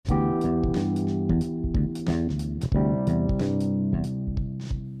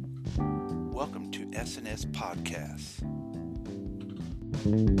Best Podcasts.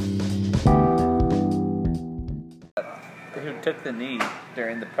 Who took the knee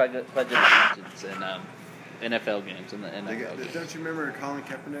during the Pledge of Allegiance in NFL games in the NFL games. Don't you remember Colin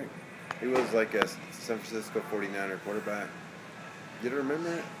Kaepernick? He was like a San Francisco 49er quarterback. You don't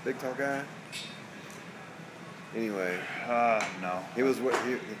remember it? Big tall guy? Anyway. No. He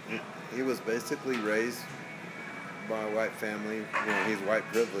was basically raised by a white family. You know, he's white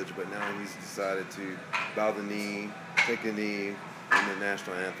privileged, but now he's decided to bow the knee, take a knee in the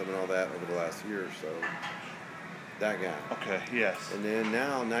national anthem and all that over the last year or so. That guy. Okay, yes. And then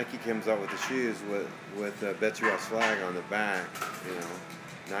now Nike comes out with the shoes with Betsy Ross flag on the back. You know,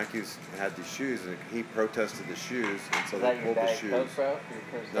 Nike's had these shoes, and he protested the shoes, and so they pulled the shoes.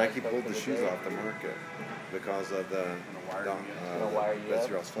 Nike pulled the shoes off the market because of the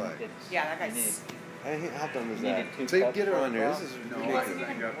Betsy Ross flag. Yeah, that guy's... Hey, how dumb is that? See, get her on here. This is ridiculous.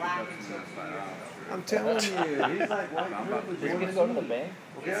 I'm telling you, he's like white privilege. He's going to go to the bank?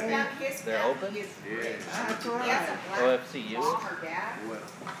 Okay. They're open? That's all right. OFCU?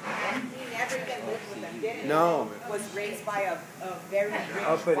 And he never even lived with them, did No. Was raised by a very rich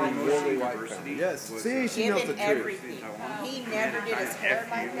Uppity, really white white family. Yes. See, she knows the given truth. everything. He never did his hair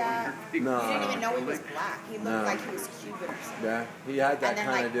like that. No. He didn't even know he was black. He looked like he was Cuban or something. Yeah, he had that And then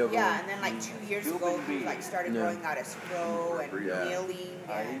kind of deal. and then like 2 years ago, he like started growing out his fro and kneeling.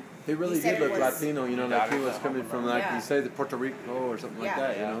 And He really said did it look was- Latino, you know, like he was coming from, like Yeah. you say, the Puerto Rico or something like Yeah.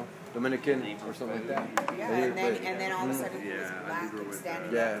 that, you know, Dominican or something like that. Yeah, and then all of a sudden he was black and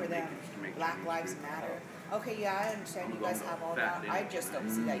standing up for them. Black Lives Matter. Okay, yeah, I understand you guys have all that. I just don't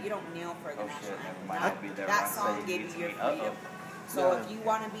see that. You don't kneel for the national anthem. That song gave you your freedom. So if you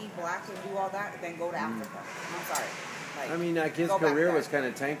want to be black and do all that, then go to Africa. I'm sorry. Like, I mean, like his go back career there. was kind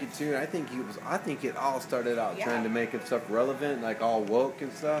of tanky too. I think it all started out Yeah. trying to make himself relevant, like all woke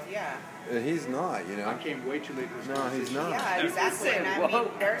and stuff. Yeah. He's not, you know. I came way too late for this No, he's not. Yeah, exactly. And I mean,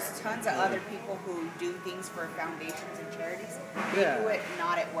 there's tons of other people who do things for foundations and charities. They Yeah. do it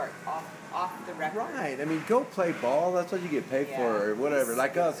not at work, off the record. Right. I mean, go play ball. That's what you get paid for, or whatever.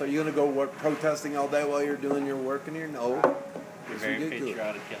 Like us, are you gonna go work protesting all day while you're doing your work in here? No. You're It's very ridiculous.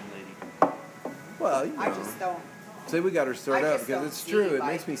 patriotic, young lady. Well, you know. I just don't. See, we got her stirred I up just because don't it's see, true. It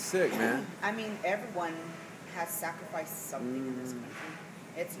like- makes me sick, man. I mean, everyone has sacrificed something in this country.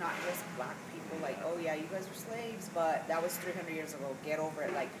 It's not just black people. Like, oh yeah, you guys were slaves, but that was 300 years ago. Get over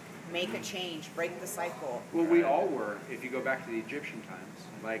it. Like, make a change, break the cycle. Well, we all were, if you go back to the Egyptian times.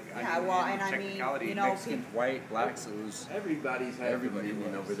 Like, Yeah, I mean, well, in and I mean, technicality, you know, Mexicans, white, blacks, it was... Everybody's had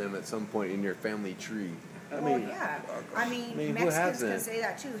dominion over them at some point in your family tree. Well, yeah. I mean, who Mexicans hasn't? can say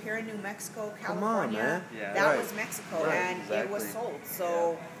that too. Here in New Mexico, Come on, California, man. Yeah. that Right. was Mexico, Right, and it was exactly. sold.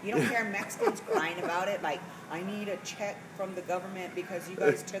 So you don't hear Mexicans crying about it, like, I need a check from the government because you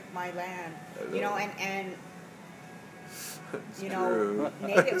guys took my land. You know, and It's you know, true.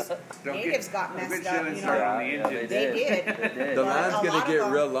 natives got messed up. You started on know, the Indians. they did. They did. The But line's a gonna lot of get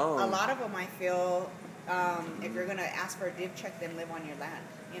them- real long. A lot of them, I feel, if you're gonna ask for a div check, then live on your land.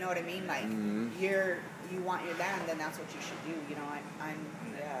 You know what I mean? Like, you want your land, then that's what you should do. You know,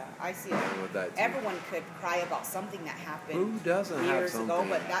 I see it. with that, too. Everyone could cry about something that happened Who doesn't have years ago, something?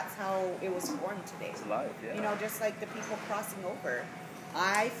 but that's how it was formed today. It's life, yeah. You know, just like the people crossing over.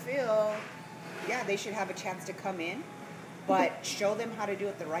 I feel, they should have a chance to come in, but show them how to do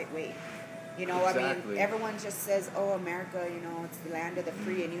it the right way. You know, I Exactly. mean, everyone just says, oh, America, you know, it's the land of the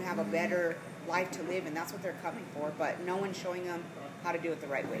free and you have a better life to live, and that's what they're coming for, but no one's showing them how to do it the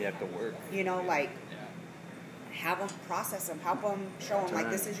right way. You have to work. You know, like, have them process them, help them show them, like, right.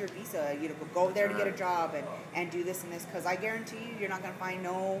 this is your visa, you know, go there to get a job and do this and this, because I guarantee you're not going to find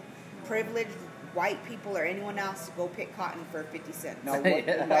no privileged white people or anyone else to go pick cotton for 50 cents. Now, what,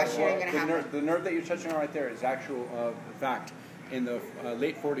 That shit ain't gonna happen. the nerve that you're touching on right there is actual fact. In the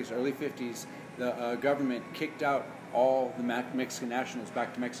late 40s, early 50s, the government kicked out all the Mexican nationals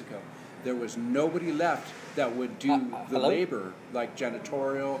back to Mexico. There was nobody left that would do the hello? labor, like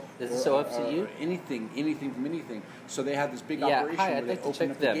janitorial Is this or OFCU? anything from anything. So they had this big Yeah, operation hi, where I'd they like to opened check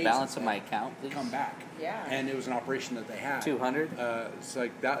up the the gates balance and of my account, please. come back. Yeah. And it was an operation that they had. 200? It's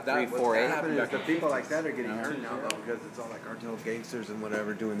like that. 348. That happened back The in people the like 50s. that are getting hurt now, though, because it's all like cartel gangsters and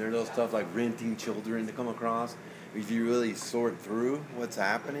whatever doing their little stuff, like renting children to come across. If you really sort through what's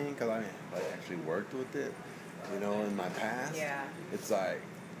happening, because I actually worked with it, you know, in my past. Yeah. It's like,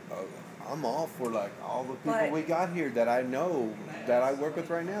 I'm all for like all the people But- we got here that I know that I work with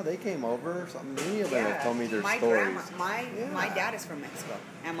right now. They came over. Many of them have told me their my stories. grandma, my dad is from Mexico,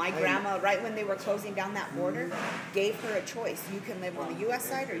 and my grandma, right when they were closing down that border, gave her a choice. You can live on the U.S.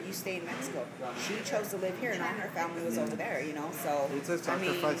 side or you stay in Mexico. She chose to live here, and all her family was over there. You know, so It's a I mean,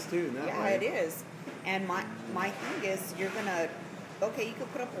 sacrifice, too, in that yeah, way. it is. And my thing is, you're gonna, okay, you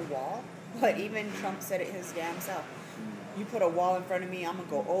could put up a wall, but even Trump said it his damn self. You put a wall in front of me, I'm gonna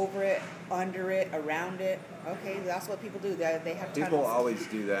go over it, under it, around it. Okay, that's what people do. They have People tunnels. always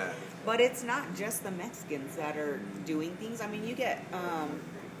do that. But it's not just the Mexicans that are doing things. I mean, you get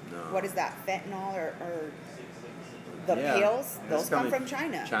what is that, fentanyl or the pills? Those come from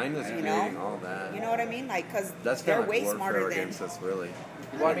China. China's creating all that. You know what I mean? Like, because that's they're kind of way warfare smarter than. against us, really.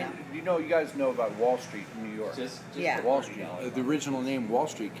 Well, I mean, you guys know about Wall Street in New York. Yeah. Wall Street. The original name Wall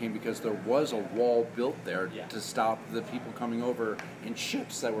Street came because there was a wall built there to stop the people coming over in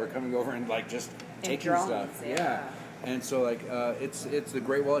ships that were coming over and like just taking drones, stuff. yeah. And so like it's the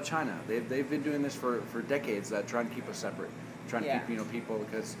Great Wall of China. They've been doing this for decades, trying to keep us separate, trying to keep people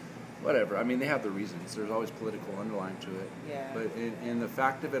because. Whatever. I mean, they have the reasons. There's always political underlying to it. Yeah. But and the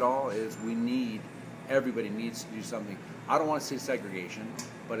fact of it all is everybody needs to do something. I don't want to say segregation,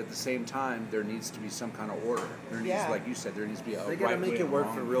 but at the same time, there needs to be some kind of order. There needs, like you said, there needs to be a They gotta right make way it and work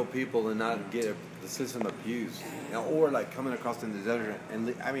wrong. for real people and not get the system abused. Or like coming across in the desert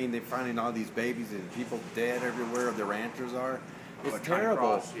and I mean, they're finding all these babies and people dead everywhere. The ranchers are. It's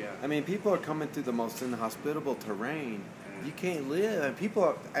terrible. I mean, people are coming through the most inhospitable terrain. You can't live,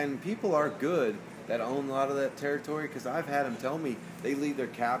 and people are good that own a lot of that territory because I've had them tell me they leave their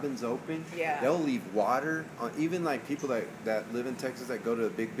cabins open. Yeah. They'll leave water on, even like people that live in Texas that go to the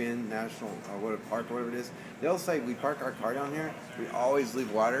Big Bend National Park or whatever it is. They'll say we park our car down here. We always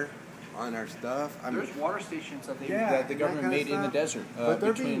leave water on our stuff. There's water stations that the government made in the desert But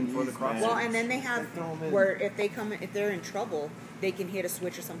they're between being for the used, crossings. Well, and then they have where if they're in trouble, they can hit a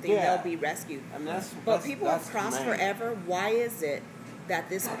switch or something. Yeah. They'll be rescued. I mean, But people have crossed humane. forever. Why is it that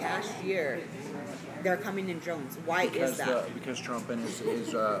this past year they're coming in drones? Why is that? Because Trump and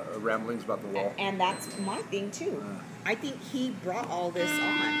his ramblings about the wall. And that's my thing too. I think he brought all this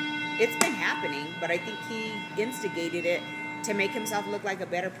on. It's been happening, but I think he instigated it to make himself look like a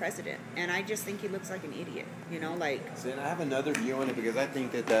better president. And I just think he looks like an idiot. You know, like. See, and I have another view on it because I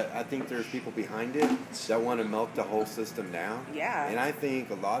think I think there's people behind it that want to melt the whole system down. Yeah. And I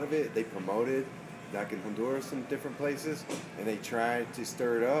think a lot of it they promoted, like in Honduras and different places, and they tried to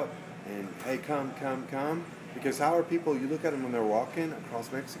stir it up. And hey, come. Because how are people? You look at them when they're walking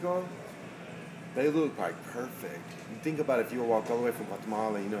across Mexico. They look like perfect. You think about if you walk all the way from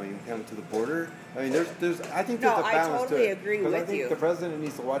Guatemala, you come to the border. I mean, there's. I think there's a balance totally to it. agree 'Cause I with think you. the president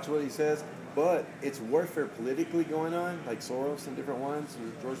needs to watch what he says. But it's warfare politically going on, like Soros and different ones,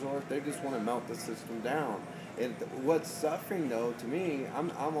 or George Soros. They just want to melt the system down. And what's suffering, though, to me,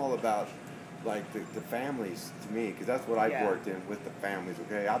 I'm all about like the families to me, because that's what I've worked in with the families.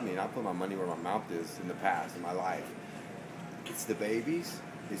 Okay, I mean, I put my money where my mouth is in the past in my life. It's the babies,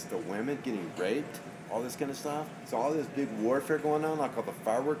 it's the women getting raped, all this kind of stuff. So all this big warfare going on, like all the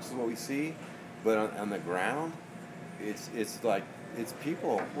fireworks is what we see, but on the ground, it's like. It's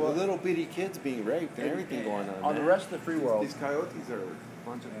people, little bitty kids being raped and everything going on. On the rest of the free world, these coyotes are a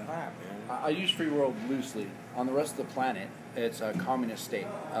bunch of crap, man. I use free world loosely. On the rest of the planet, it's a communist state.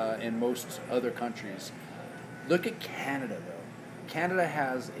 In most other countries, look at Canada though. Canada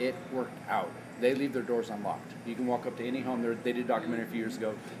has it worked out. They leave their doors unlocked. You can walk up to any home. They did a documentary a few years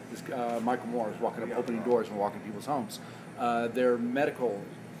ago. This Michael Moore is walking up, opening doors and walking people's homes. Their medical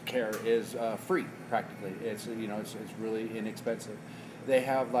care is free practically. It's really inexpensive. They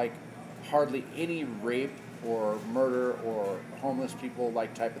have like hardly any rape or murder or homeless people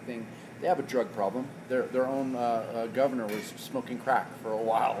like type of thing. They have a drug problem. Their own governor was smoking crack for a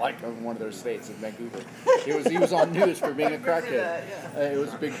while, like in one of their states in Vancouver. He was on news for being a crackhead. It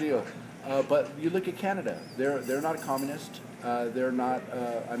was a big deal. But you look at Canada. They're not a communist. They're not.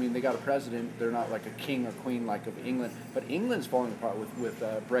 They got a president. They're not like a king or queen like of England. But England's falling apart with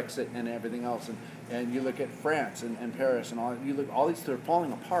Brexit and everything else. And you look at France and Paris and all. You look all these. They're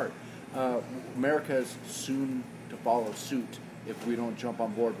falling apart. America is soon to follow suit if we don't jump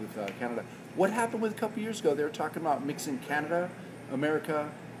on board with Canada. What happened with a couple years ago? They were talking about mixing Canada, America,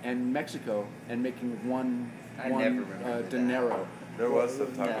 and Mexico and making one dinero. There was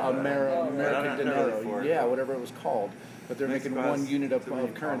some talk about American dinero, yeah, whatever it was called. But they're making one unit of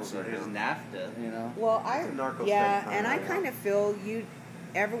currency. There's NAFTA. Well, and I right kind of feel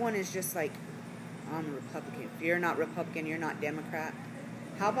everyone is just like, I'm a Republican. If you're not Republican, you're not Democrat.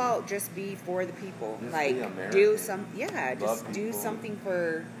 How about just be for the people? Just like, be American. do people. something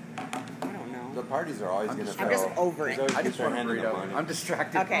for, I don't know. The parties are always going to fail. I'm just over it. I just want a burrito. I'm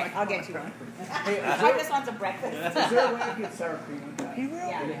distracted. Okay, I'll get you one. I just want some breakfast. Is there a way I get sour cream with that?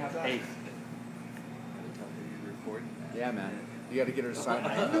 Yeah. Do they have that? Hey. Yeah, man. You got to get her to sign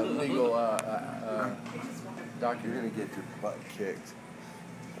a legal You're document. going to get your butt kicked.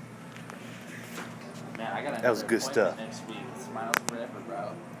 Man, I got That was good stuff. next week. Smiles forever,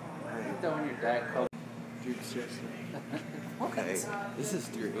 bro. You're throwing your Diet Coke. Dude, seriously. Hey, this is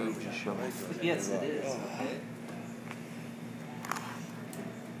your age show. Yes, it is.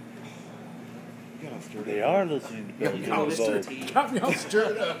 They are listening to Billy Got me Joel. Got me all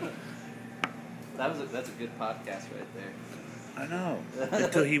stirred up. That's a good podcast right there. I know.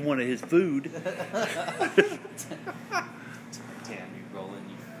 Until he wanted his food. Damn, you rolling.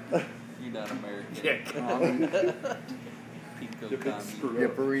 You're not American. Yeah, commie. Pico commie. Yeah,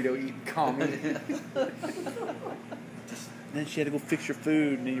 burrito eating commie. Then she had to go fix your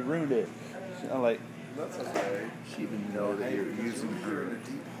food and you ruined it. I'm like, That's okay. She didn't know that you're using her.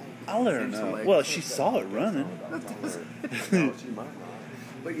 I'll let her know. Well, she saw it running. No, she might not.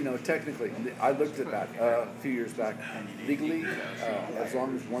 But you know, technically, I looked at that a few years back. Legally, as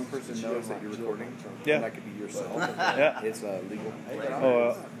long as one person knows that you're recording, Yeah. and that could be yourself. Yeah. It's legal.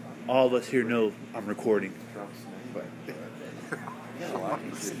 Oh, all of us here know I'm recording. But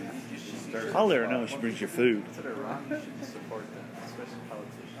I'll let her know when she brings your food. That's what wrong. You should support them, especially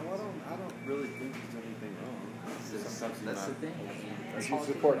politicians. I don't really think there's anything wrong. That's the thing. you should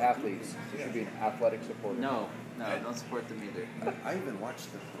support athletes. You should be an athletic supporter. No, don't support them either. I even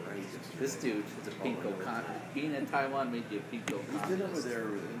watched the parade yesterday. This dude is a pinko con. Being in Taiwan made you a pinko con. We did over there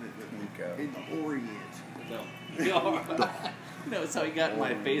in Orient. No. No, it's how he got in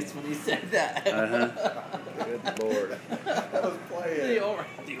my face when he said that. Good Lord. That was playing.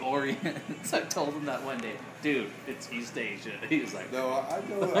 The Orient. So I told him that one day, dude, it's East Asia. He was like, No, I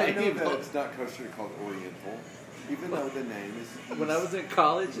know that it's not kosher called Oriental, even though the name is. when I was in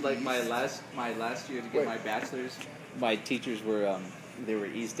college, like my last year to get my bachelor's, my teachers were they were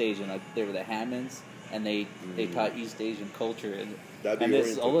East Asian. They were the Hammonds, and they taught East Asian culture. And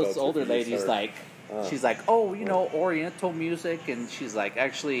this older lady's like, she's like, oh, you know, Oriental music, and she's like,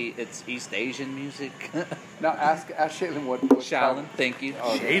 actually, it's East Asian music. Now ask Shaylin what Shaolin, thank you.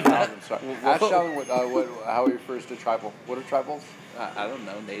 Shaylin, sorry. Ask Shaylin how he refers to tribal. What are tribals? I don't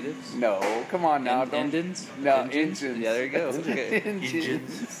know, natives. No, come on now. Indians? No, Indians. Indians. Yeah, there you go. Okay.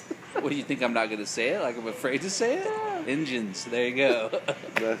 Indians. What do you think? I'm not going to say it? Like I'm afraid to say it? Indians. There you go.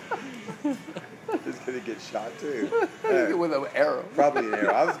 He's gonna get shot too. With an arrow. Probably an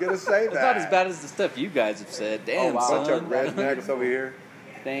arrow. I was gonna say that. It's not as bad as the stuff you guys have said. Damn, wow. Bunch son. of rednecks over here.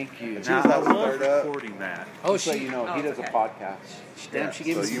 Thank you. Now, I was recording that. Oh, So you know, he does a podcast. Damn, she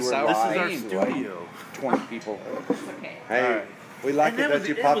gave So me some you were sour live. This is cream. our studio. 20 people. Hey, we like And it that that was-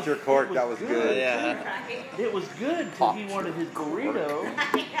 you it popped was- your cork. it was That was good. good. Yeah. It was good until he wanted his burrito.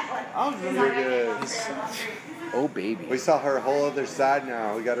 I was really Good. Oh, baby. We saw her whole other side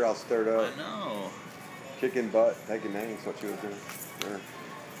now. We got her all stirred up. No. Kicking butt, taking names, what she was doing. Yeah.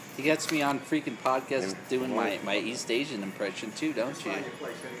 He gets me on freaking podcast doing my East Asian impression too, don't you?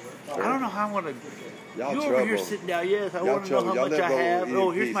 I don't know how I want to. Y'all You trouble. over here sitting down, yes, I Y'all want to know trouble. how Y'all much I never have. eat Oh,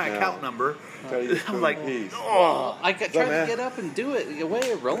 in here's peace my now. account number. Tell you I'm like, peace. oh. I tried man? to get up and do it.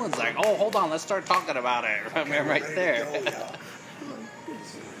 Away, Roland's like, oh, hold on, let's start talking about it. Right there.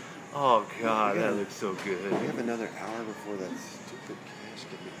 Oh, God, that looks so We good. have another hour before that stupid cash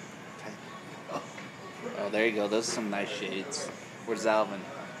get me taken. Oh, there you go. Those are some nice shades. Where's Alvin?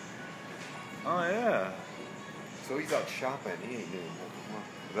 Oh, yeah. So he's out shopping. He ain't doing nothing.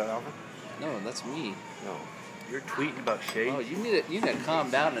 Is that Alvin? No, that's me. No. You're tweeting about shades. Oh, you need to calm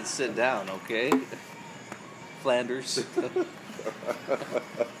down and sit down, okay? Flanders.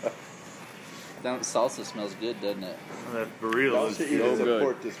 That salsa smells good, doesn't it? That burrito Y'all is should either so good.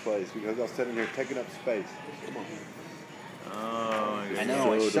 support this place because y'all sitting here taking up space. Come on. Oh, I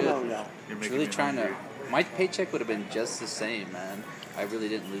know, I should. Come on, y'all. You're It's making really me trying hungry. to. My paycheck would have been just the same, man. I really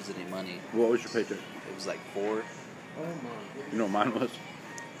didn't lose any money. What was your paycheck? It was like 4. You know what mine was?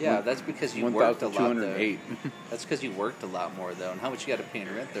 Yeah, that's because you worked a lot though. 1,208. That's because you worked a lot more though. And how much you got to pay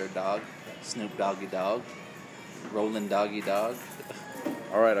in rent there, dog? Snoop Doggy Dog, Rolling Doggy Dog.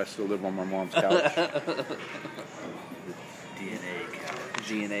 All right, I still live on my mom's couch. DNA couch.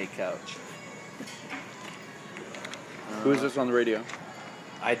 G&A couch. Who is this on the radio?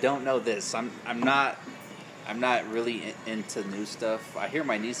 I don't know this. I'm not really into new stuff. I hear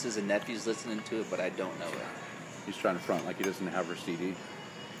my nieces and nephews listening to it, but I don't know it. He's trying to front like he doesn't have her CD.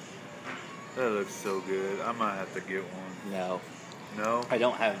 That looks so good. I might have to get one. No, No? I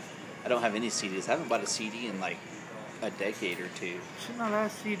don't have any CDs. I haven't bought a CD in like a decade or two. See, my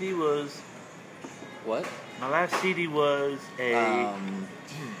last CD was... What? My last CD was a...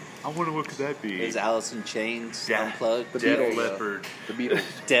 I wonder what could that be? Is Alice in Chains Def- Unplugged? Def There you go. Leppard. The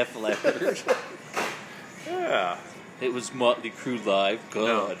Beatles. Def Leppard. Yeah. It was Motley Crue live.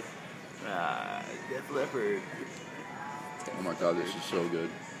 God. Def Leppard. Oh my god, this is so good.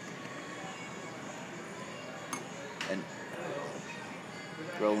 And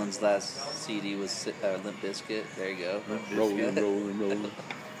Roland's last CD was Limp Bizkit. There you go. Rolling.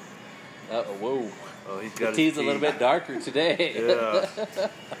 Whoa. Oh, he's The got tea's his a little tea. bit darker today. Yeah.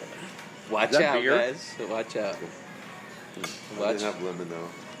 Watch Is that out, beer? guys. Watch out. I Watch. didn't have lemon though.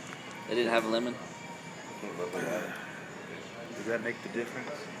 They didn't have a lemon. I don't love that. Does that make the difference?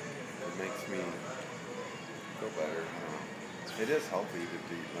 It makes me feel better. It is healthy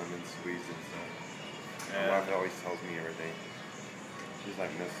to eat lemon squeeze and stuff. My wife always tells me everything. She's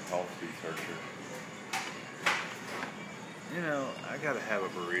like Miss Health researcher. You know, I gotta have a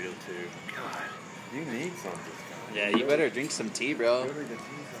burrito too. God. You need something. Yeah, you better drink some tea, bro. Really, the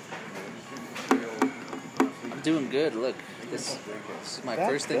tea's I'm doing good. Look, this is my That's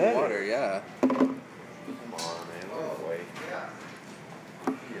first thing better. water. Yeah. Come on, man. Let's wait.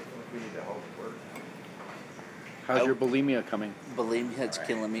 We need to help work. How's your bulimia coming? Bulimia's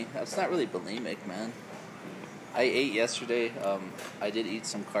killing me. That's not really bulimic, man. I ate yesterday. I did eat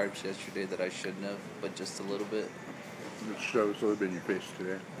some carbs yesterday that I shouldn't have, but just a little bit. It shows a little bit in your face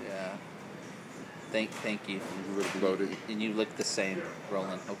today. Yeah. Thank you. A little bloated. And you look the same,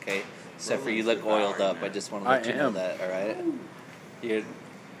 Roland. Okay. Except for you look oiled up. I just want to let you know that. All right.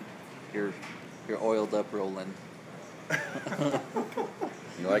 You're oiled up, Roland.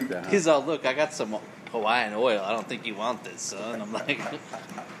 You like that? Huh? He's all, look, I got some Hawaiian oil. I don't think you want this, son. I'm like,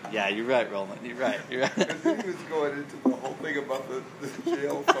 yeah, you're right, Roland. You're right. He was going into the whole thing about the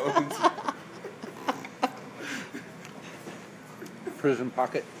jail phones. Prison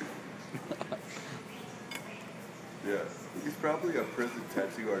pocket. Yeah. He's probably a prison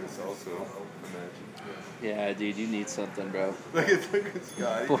tattoo artist also, imagine. Yeah, dude, you need something, bro. Look at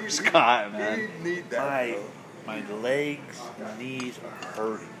Scott. Poor Scott, man. He need that, bro. My legs and knees are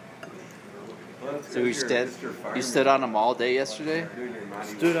hurting. So you stood on them all day yesterday?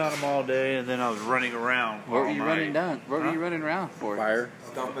 Stood on them all day, and then I was running around. What were all you night. running down? What were you running around for? Fire.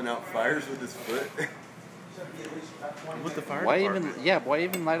 Stomping out fires with his foot. With the fire Why department. why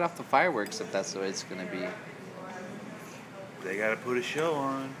even light off the fireworks if that's the way it's gonna be? They gotta put a show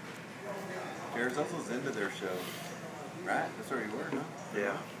on. Carazoso's into their show. Right? That's where you were, no?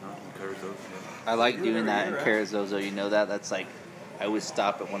 Yeah. Carrizozo. I like You doing were that in right? Carrizozo. You know that? That's like, I always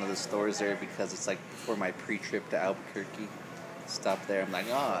stop at one of the stores there because it's like before my pre-trip to Albuquerque. Stop there. I'm like,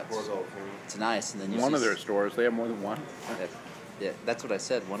 oh, it's nice. And then you One see of their stores. They have more than one. Yeah, that's what I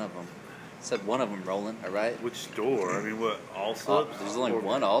said. One of them. I said one of them, Roland. All right. Which store? I mean, what? All subs? There's only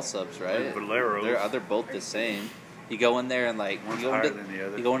one all subs, right? And Valero's. They're both the same. You go in there and like One's you go higher into than the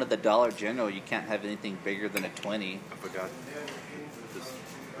other. you go into the Dollar General. You can't have anything bigger than a 20. I forgot. This,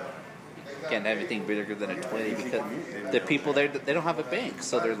 You can't have anything bigger than a 20 because the people there, they don't have a bank,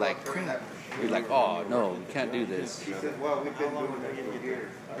 so they're like, crap. You're like, oh no, we can't do this. He said, well, we've been doing it for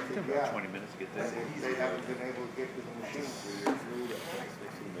years. it took about 20 minutes to get there. They haven't been able to get to the machine for years.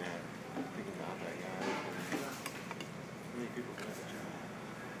 Thinking about that guy. How many people got the job?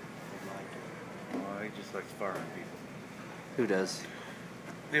 Oh, he just likes firing people. Who does?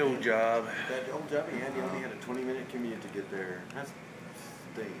 The old job. That old job he had, he only had a 20-minute commute to get there. That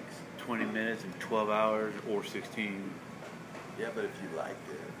stinks. 20 minutes and 12 hours or 16. Yeah, but if you liked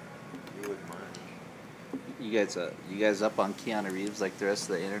it, you wouldn't mind. You guys up on Keanu Reeves like the rest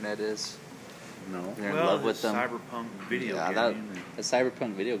of the internet is? No. You're in love with them. Cyberpunk video Yeah, game. the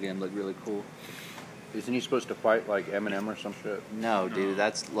Cyberpunk video game looked really cool. Isn't he supposed to fight like Eminem or some shit? No, dude,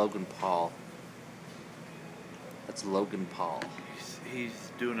 that's Logan Paul. That's Logan Paul.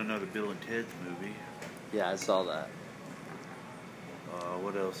 He's doing another Bill and Ted's movie. Yeah, I saw that.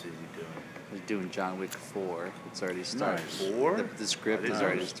 What else is he doing? He's doing John Wick 4. It's already started. Nice. 4? The script I didn't has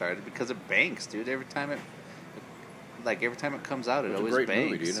already know. started because of Banks, dude. Every time it comes out, it It's a always great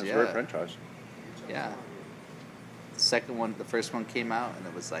banks. movie, dude. It's a yeah. great franchise. Yeah. The first one came out and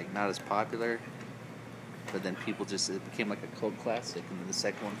it was like not as popular, but then it became like a cult classic. And then the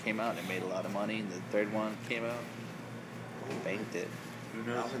second one came out and it made a lot of money. And the third one came out, and banked it. Who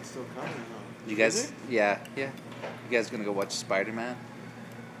knows? Alvin's still coming, huh? You guys, yeah. You guys gonna go watch Spider-Man?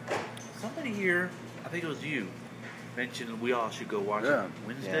 Somebody here, I think it was you, mentioned we all should go watch Yeah. it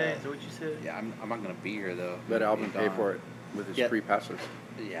Wednesday. Yeah. Is that what you said? Yeah, I'm not gonna be here though. Let I'm gonna Alvin be pay gone. for it with his Yeah. free passes.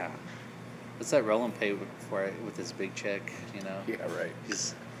 Yeah. Let's let Roland pay for it with his big check, you know? Yeah, right.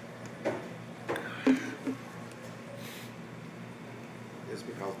 He's, It's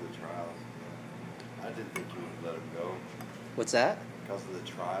because of the trials. I didn't think you would let him go what's that? because of the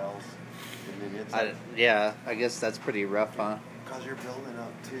trials. I mean, it's I guess that's pretty rough, huh? because you're building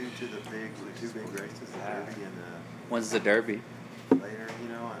up to the two big races, the Derby and When's the Derby? later. You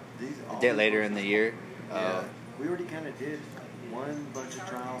know, A day later in the year. Yeah, we already kind of did one bunch of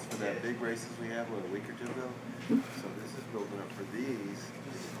trials for that big races we have a week or two ago. So this is building up for these.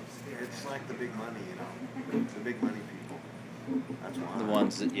 It's like the big money, you know, the big money people. That's why. The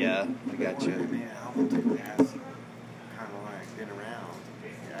ones that, yeah, I got you. Man, Hamilton has kind of like been around.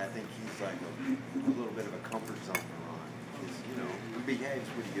 Yeah, I think he's like a little bit of a comfort zone for Ron. He's, you know, he behaves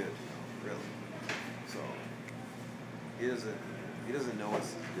pretty good, really. So he doesn't know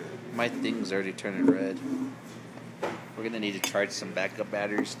us as good. My thing's already turning red. We're gonna need to charge some backup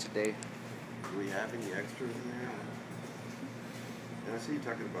batteries today. Do we have any extras in there? And I see you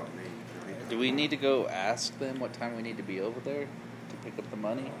talking about me. Do we need to go ask them what time we need to be over there to pick up the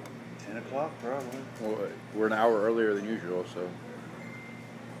money? 10 o'clock, probably. Well, we're an hour earlier than usual, so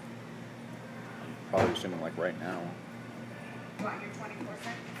probably assuming like right now. You want your 24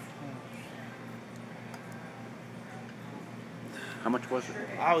 cents? How much was it?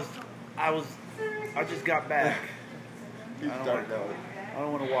 I just got back. I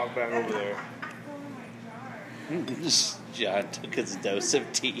don't want to walk back over there. John took his dose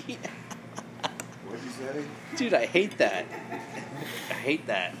of tea. What'd you say? Dude, I hate that. I hate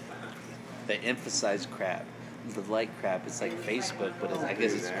that. The emphasize crap. The like crap. It's like Facebook, but I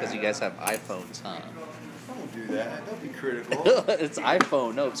guess it's because you guys have iPhones, huh? Don't do that. Don't be critical. It's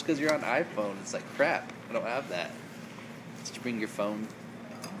iPhone. No, it's because you're on iPhone. It's like crap. I don't have that. Did you bring your phone?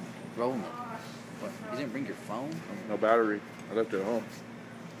 Roland. What? You didn't bring your phone? No battery. I left it at home.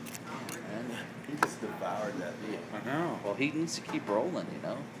 Man. He just devoured that meal. I know. Well, he needs to keep rolling, you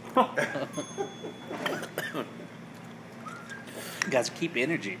know? Guys, keep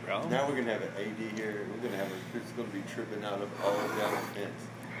energy, bro. Now we're gonna have an AD here. We're gonna have it's gonna be tripping out of all down the fence,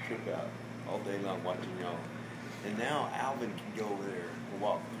 trip out all day long watching y'all. And now Alvin can go over there and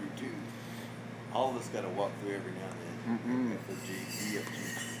walk through too. All of us gotta walk through every now and then. FFG,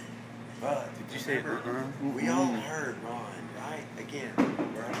 EFG. But Did you say we all heard Ron, right? Again,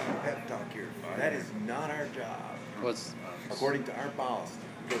 we're on a pep talk here. That is not our job, What's according to our boss,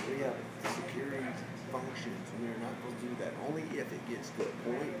 because we have security functions, and we're not supposed to do that. Only if it gets to a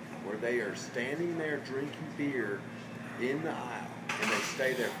point where they are standing there drinking beer in the aisle, and they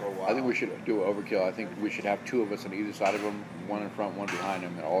stay there for a while. I think we should do overkill. I think we should have two of us on either side of them, one in front, one behind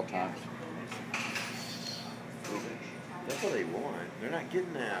them at all times. That's what they want. They're not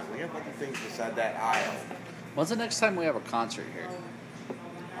getting that. We have other things beside that aisle. When's the next time we have a concert here?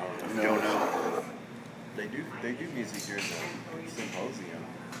 Don't know. They do music during the symposium.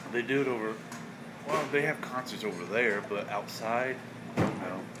 They do it over. Well, they have concerts over there, but outside, I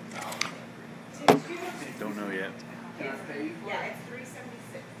don't know yet. Yeah, it's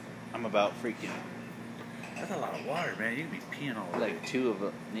 376. I'm about freaking That's a lot of water, man. You can be peeing all day. like two of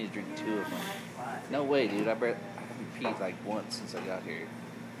them. Need to drink two of them. No way, dude. I haven't peed like once since I got here.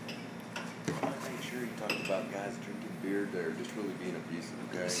 Make sure you talk about guys drinking beer there, just really being abusive,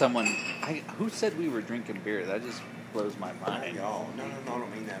 okay? Who said we were drinking beer? That just blows my Not mind. y'all. No, I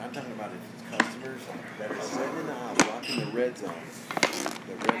don't mean that. I'm talking about if it's customers that are sitting in the aisle blocking the red zone.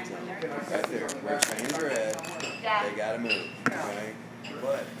 The red zone. Right there. Where it's saying red, they gotta move. Okay?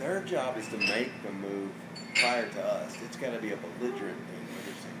 But their job is to make the move prior to us. It's gotta be a belligerent thing where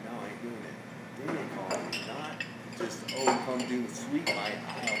they're saying, no, I ain't doing it. They ain't calling me. Not just, oh, come do sweep my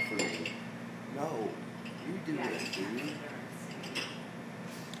aisle for me. No. You do it, dude.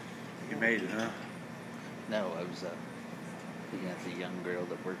 You made it, huh? No, I was looking at the young girl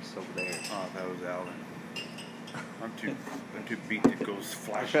that works over there. Oh, that was Alvin. I'm too beat to go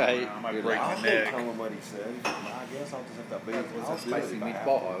flashing Right. around. I might You're break I'll my go neck. tell him what he said. I guess I'll just have to be I'll spicy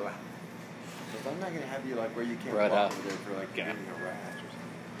meatball. Because I'm not going to have you like where you can't Right walk up. over there for like Yeah. getting a rash or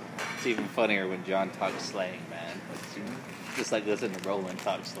something. It's even funnier when John talks slang, man. It's just like listening to Roland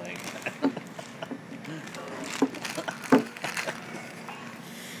talk slang.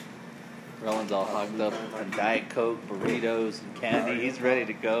 Roland's all hogged up on Diet Coke, burritos, and candy. He's ready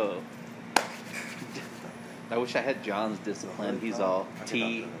to go. I wish I had John's discipline. He's all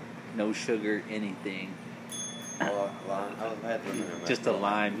tea, no sugar, anything. Well, I had lemon in my Just a throat.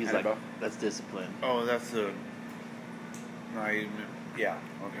 lime. He's like, Annabelle? that's discipline. Oh, that's the. Yeah.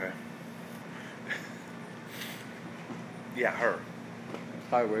 Okay. Yeah, her.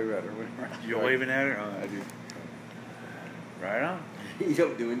 Highway Rider. You're waving at her. I do. Right on. You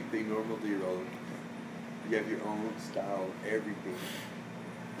don't do anything normal, do you, Roland? You have your own style, everything.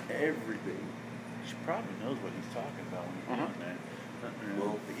 Everything. She probably knows what he's talking about when he's doing that.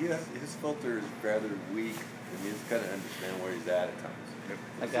 Well, his filter is rather weak, and you just kind of understand where he's at times.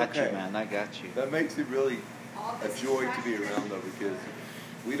 I It's got okay. you, man. I got you. That makes it really a joy to be around, though, because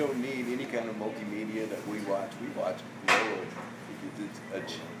we don't need any kind of multimedia that we watch. We watch Lord, because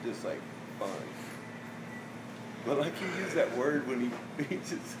it's just like fun. But like he used that word when he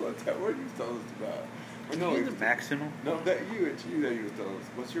just what's that word he was telling us about? Or no, He was Maximal? No, it's you that he was telling us.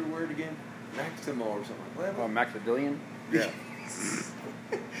 What's your word again? Maximal or something. Whatever. Maxidillion? Yeah.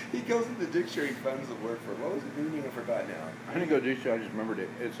 He goes in the dictionary and finds the word for it. What was the meaning? I forgot now. I didn't go to dictionary, I just remembered it.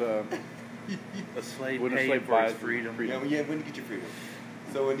 It's A slave when a paid slave for his buys freedom. Yeah, when you get your freedom.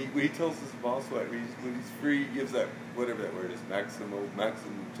 So when he tells his boss when he's free, he gives that whatever that word is, maximum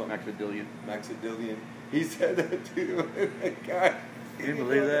something. Maxidillion. Maxidillion. He said that to that guy. You didn't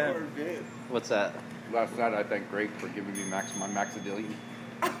believe that? What's that? Last night I thanked Greg for giving me my Maxidillion.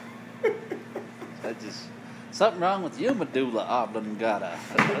 That just something wrong with you, medulla oblongata.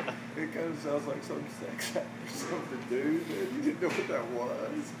 It kind of sounds like some sex act or something, dude. You didn't know what that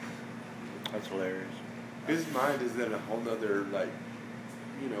was. That's hilarious. His mind is at a whole nother, like,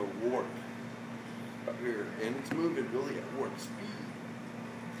 warp up here. And it's moving really at warp speed.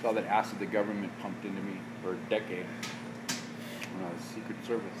 It's all that acid the government pumped into me for a decade when I was Secret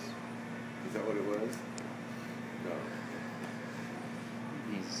Service. Is that what it was? No.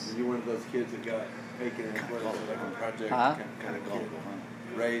 He's You're one of those kids that got taken in like a project. Huh? Kind of gullible,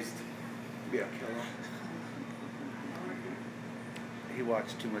 huh? Raised to be a killer. He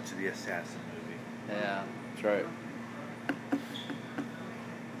watched too much of the Assassin movie. yeah. That's right.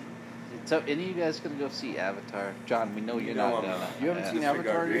 So, any of you guys gonna go see Avatar? John, we know you're No, not I'm gonna. not. You haven't seen Disregard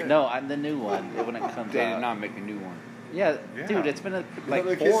Avatar it. yet? No, I'm the new one. When it comes They out. did not make a new one. Yeah, Yeah. dude, it's been like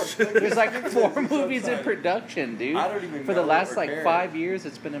Look, four. it's- There's like it's 4 subtitled. movies in production, dude. I don't even For the know last or like care. 5 years,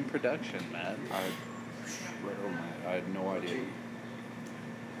 it's been in production, man. I had no idea.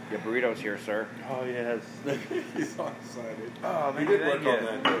 Your burrito's here, sir. Oh, yes. He's all excited. Oh, He maybe did work that on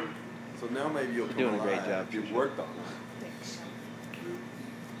that, though. So now maybe you'll come Doing a great alive. job, You Trisha. worked on that.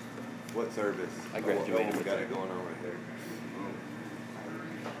 What service? I graduated we with got it. it going on right there.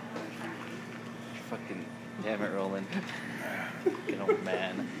 Fucking damn it, Roland. Fucking old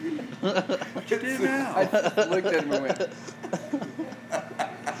man. What you do now? I looked at him and went,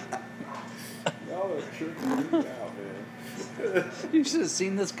 Y'all are tripping me out, man. You should have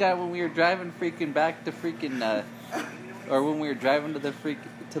seen this guy when we were driving freaking back to freaking, or when we were driving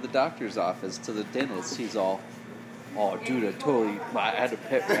to the doctor's office, to the dentist. He's all, oh, dude, I had a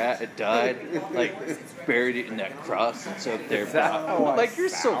pet rat, it died, like, buried it in that cross that's up there. I'm like, you're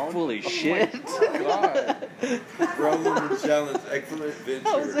so full of shit. Roland Challenge, excellent venture.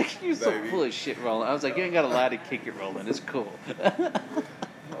 I was like, you're so baby. full of shit, Roland. I was like, you ain't got a lot to kick it, Roland. It's cool.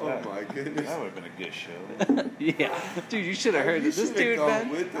 Oh my goodness. That would have been a good show. Yeah. Dude, you should have heard You this should've dude, gone man.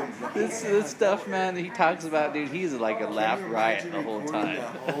 with him. This stuff, man, that he talks about, dude, he's like a laugh Can you riot imagine the whole recording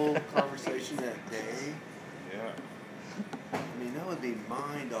time. That whole conversation that day. Yeah. I mean, that would be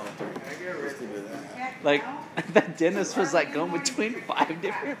mind altering. Listen to that. Like, that dentist was like going between 5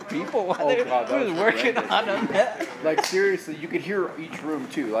 different people while they God, that was was working horrendous. on him. like, seriously, you could hear each room,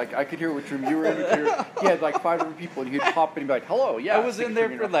 too. Like, I could hear which room you were in. He had, like, 5 different people, and he'd pop in and be like, hello, yeah. I was in there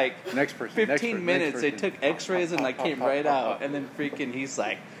for like next person, 15 minutes. They took x-rays and like came right out. And then freaking he's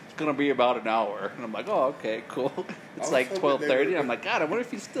like, it's going to be about an hour. And I'm like, oh, okay, cool. It's was like hoping they 12:30. were- I'm like, God, I wonder if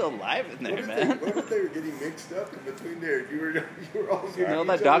he's still alive in there, What man. if they were getting mixed up in between there? You were all getting No, each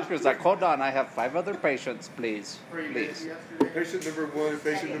the other's doctor's like, hold on, I have 5 other patients, please. Please. Patient number 1 and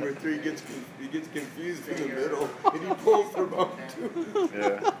patient number 3 gets confused in the middle, and he pulls them up too.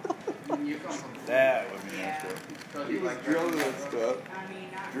 Yeah. That would be nice. He was drilling and stuff,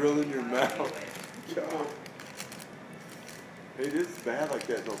 drilling your mouth. God. It is bad like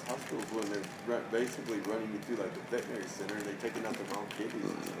that. Those hospitals when they're basically running you through like the veterinary center, and they're taking out the wrong kidneys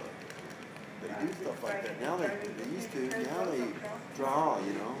and stuff. They do stuff like that. Now they used to. Now they draw.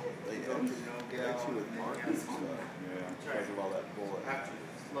 They catch you with markers and stuff. Yeah. Because of all that bullet.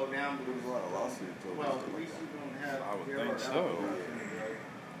 Slow down. There's a lot of lawsuits over Well, stuff at like least that. you don't have. I would think so.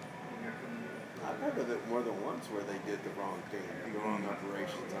 I've heard of it more than once where they did the wrong thing, the wrong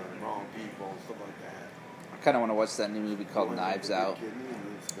operations on the wrong people, stuff like that. I kind of want to watch that new movie called Going Knives into the Out. kidney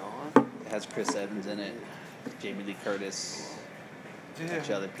and it's gone. It has Chris Evans in it, Jamie Lee Curtis, a bunch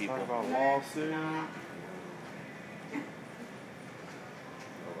of other people. Talk about lawsuit.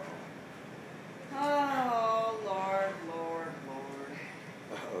 Oh, Lord.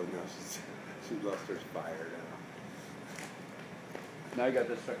 Oh no, she lost her fire Now you got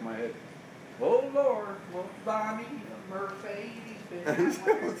this stuck in my head. Oh Lord, will buy me a Mercedes Benz.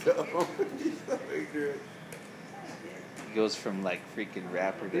 now. He's so ignorant. He goes from like freaking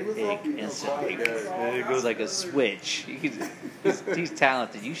rapper He was to all hick being instantly. quiet there. It goes like a switch. He's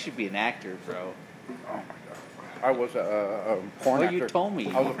talented. You should be an actor, bro. Oh my God. I was a porn Well, actor. you told me.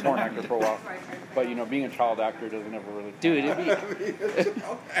 I was a porn actor for a while. But, being a child actor doesn't ever really... Dude, it'd be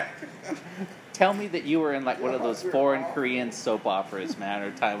tell me that you were in like one of those foreign Korean soap operas, man,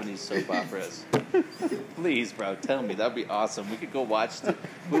 or Taiwanese soap operas. Please, bro, tell me. That'd be awesome. We could go watch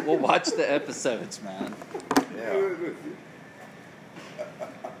we'll watch the episodes, man. Yeah.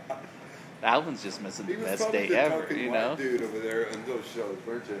 Alvin's just missing the best day ever, you know? Dude over there in those shows,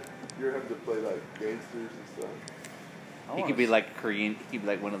 weren't you? You're having to play like gangsters and stuff. He could be like Korean. He could be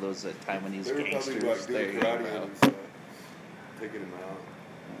like one of those Taiwanese they were gangsters. Probably like There you karate go. and stuff, taking him out.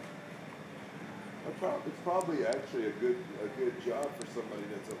 It's probably actually a good job for somebody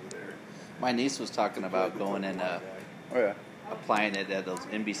that's over there. My niece was talking about going and applying it at those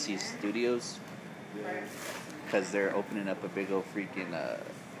NBC studios because they're opening up a big old freaking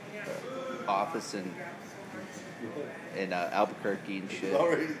office in Albuquerque and shit. It's all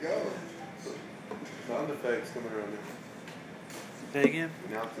ready to go. Sound effects coming around there. Say again?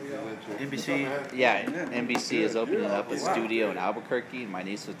 NBC? Yeah, NBC is opening up a studio in Albuquerque, and my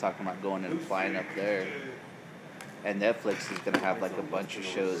niece was talking about going and applying up there. And Netflix is going to have like a bunch of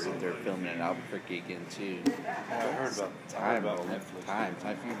shows that they're filming in Albuquerque again too. I heard about Netflix. Time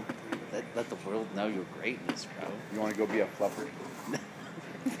for you. Let the world know your greatness, bro. You want to go be a fluffer?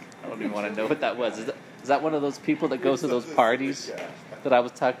 I don't even want to know what that was. Is that one of those people that goes to those parties that I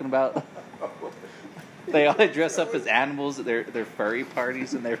was talking about? They all dress up as animals at their furry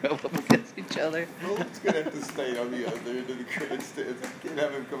parties and they rub up against each other. Roland's going to have to stay on the other end of the grandstands. You can't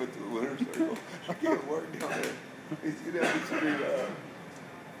have him coming to the winner's circle. He can't work down there. He's going to have to scream out.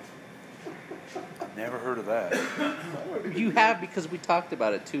 Never heard of that. You have, because we talked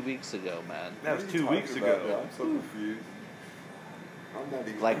about it 2 weeks ago, man. That was 2 weeks ago. I'm so confused. I'm not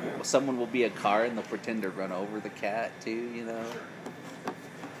even Like, someone will be a car and they'll pretend to run over the cat, too, you know?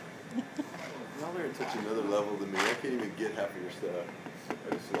 Y'all are at such another level than me. I can't even get half of your stuff.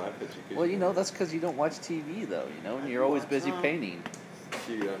 I just laugh at you. Well, you know, that's because you don't watch TV, though, you know? And you're always busy painting.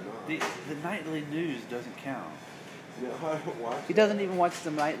 Gee, I'm not. The nightly news doesn't count. No, I don't watch He doesn't even watch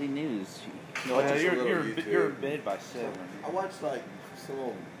the nightly news. No, Well, just a little you're YouTube. in bed by 7. I watch like some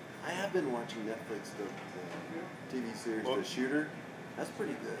old. I have been watching Netflix the TV series The Shooter. That's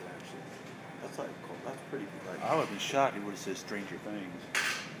pretty good actually. That's pretty good. Like, I would be shocked if he would have said Stranger Things.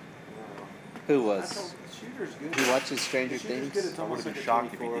 Who The was? Shooter's good. He watches Stranger The Shooter's Things? good. It's I almost would've like been a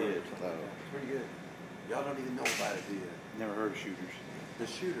shocked if he 24. did. It's pretty good. Y'all don't even know about it, do you? Never heard of Shooters. The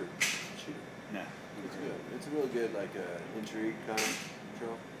Shooter. No. It's good. It's a real good intrigue kind of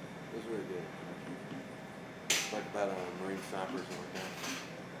show. It's really good. It's like about Marine snipers and like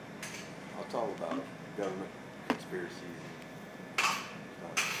that. It's all about government conspiracies and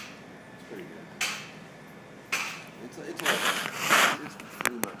stuff. It's pretty good. It's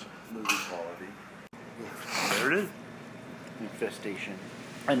pretty much movie quality. There it is. Infestation.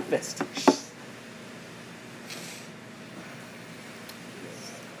 Infestation.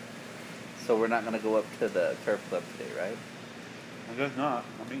 So we're not going to go up to the turf club today, right? I guess not.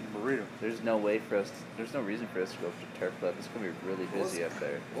 I'm eating a burrito. There's no reason for us to go up to turf club. It's going to be really busy up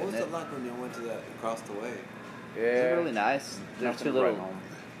there. What was isn't it like when you went to that across the way? It was really nice. There's Nothing two right home.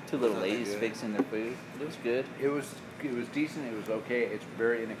 little Not that ladies good. fixing their food. It was good. It was decent. It was okay. It's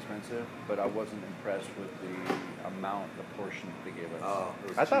very inexpensive, but I wasn't impressed with the amount, the portion that they gave us. Oh,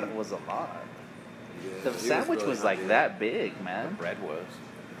 I thought it was a lot. Yeah, The sandwich was like that big, man. Bread was.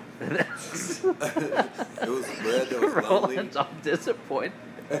 It was bread that was lonely. Roland's all disappointed.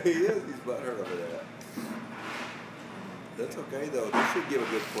 He is. He's butthurt over that. That's okay though. They should give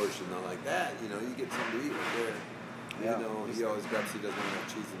a good portion though, like that. You know, you get something to eat right there. Yeah. Even though he always grabs, he doesn't have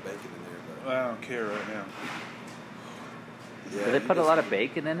cheese and bacon in there. But Well, I don't care right now. yeah, Do they you put a just- lot of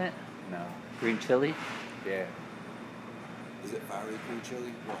bacon in it? No. Green chili? Yeah. Is it fiery green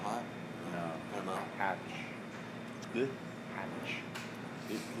chili? Real hot? No. I don't know. Hatch. It's good. Hatch.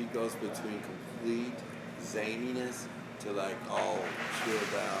 He goes between complete zaniness to like all chilled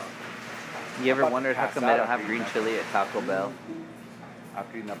out. You ever about to wondered how pass come they out don't have after green eating chili at Taco Bell?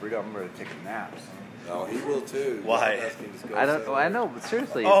 After eating that burrito, I'm ready to take a nap. Oh, he will too. Why? Y'all asking to go I don't. so- I know, but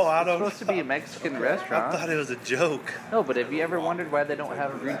seriously, Oh, it's, I it's don't- supposed to be a Mexican I restaurant. thought it was a joke. No, but have you ever wondered why they don't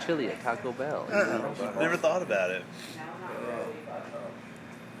have green chili at Taco Bell? Never thought about it.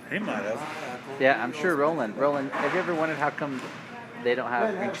 He might have. Yeah, I'm sure Roland, have you ever wondered how come they don't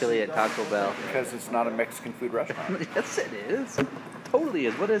have green chili at Taco Bell? Because it's not a Mexican food restaurant. Yes, it is. Totally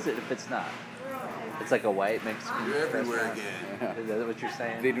is. What is it if it's not? It's like a white Mexican You're everywhere restaurant. again. Is that what you're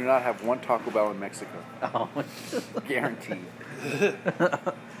saying? They do not have one Taco Bell in Mexico. Oh. Guaranteed.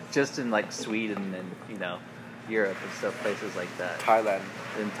 Just in like Sweden and Europe and stuff, places like that. Thailand.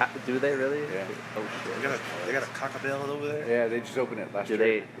 Do they really? Yeah. Oh shit. They got a cockabell over there? Yeah, they just opened it last Do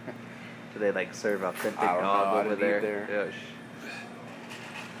year. they like serve authentic I don't know. dog I over didn't eat there? there.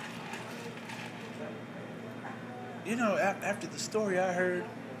 You know, after the story I heard,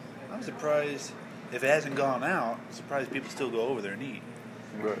 I'm surprised if it hasn't gone out. I'm surprised people still go over there and eat.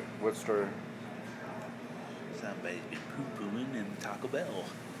 What story? Somebody's been poo-pooing in Taco Bell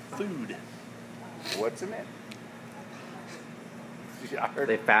food. What's in it?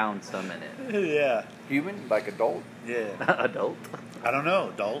 They found some in it. Yeah. Human? Like adult? Yeah. Adult? I don't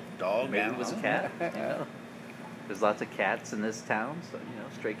know. Adult, dog, Maybe it was a cat. You know? There's lots of cats in this town, so,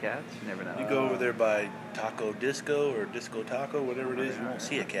 stray cats. You never know. You go over there by Taco Disco or Disco Taco, whatever it is, you won't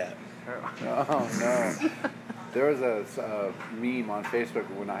see a cat. Oh, no. There was a meme on Facebook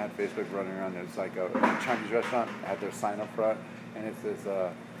when I had Facebook running around. It's like a Chinese restaurant had their sign up front, and it says,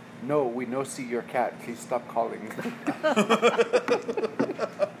 "No, we no see your cat. Please stop calling."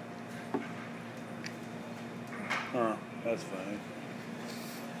 Huh, that's funny.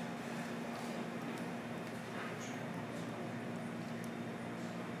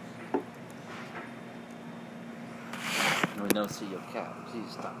 We no see your cat.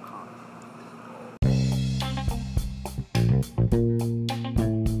 Please stop calling.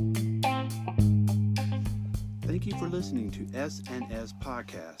 Thank you for listening to SNS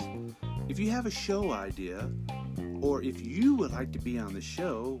Podcast. If you have a show idea, or if you would like to be on the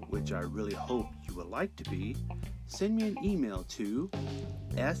show, which I really hope you would like to be, send me an email to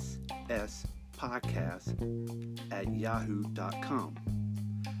sspodcast@yahoo.com.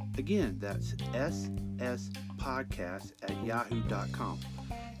 Again, that's sspodcast@yahoo.com.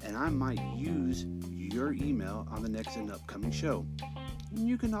 And I might use your email on the next and upcoming show.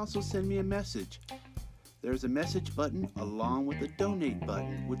 You can also send me a message. There's a message button along with a donate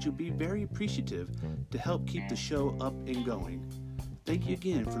button, which will be very appreciative to help keep the show up and going. Thank you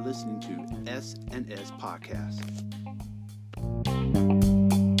again for listening to SNS Podcast.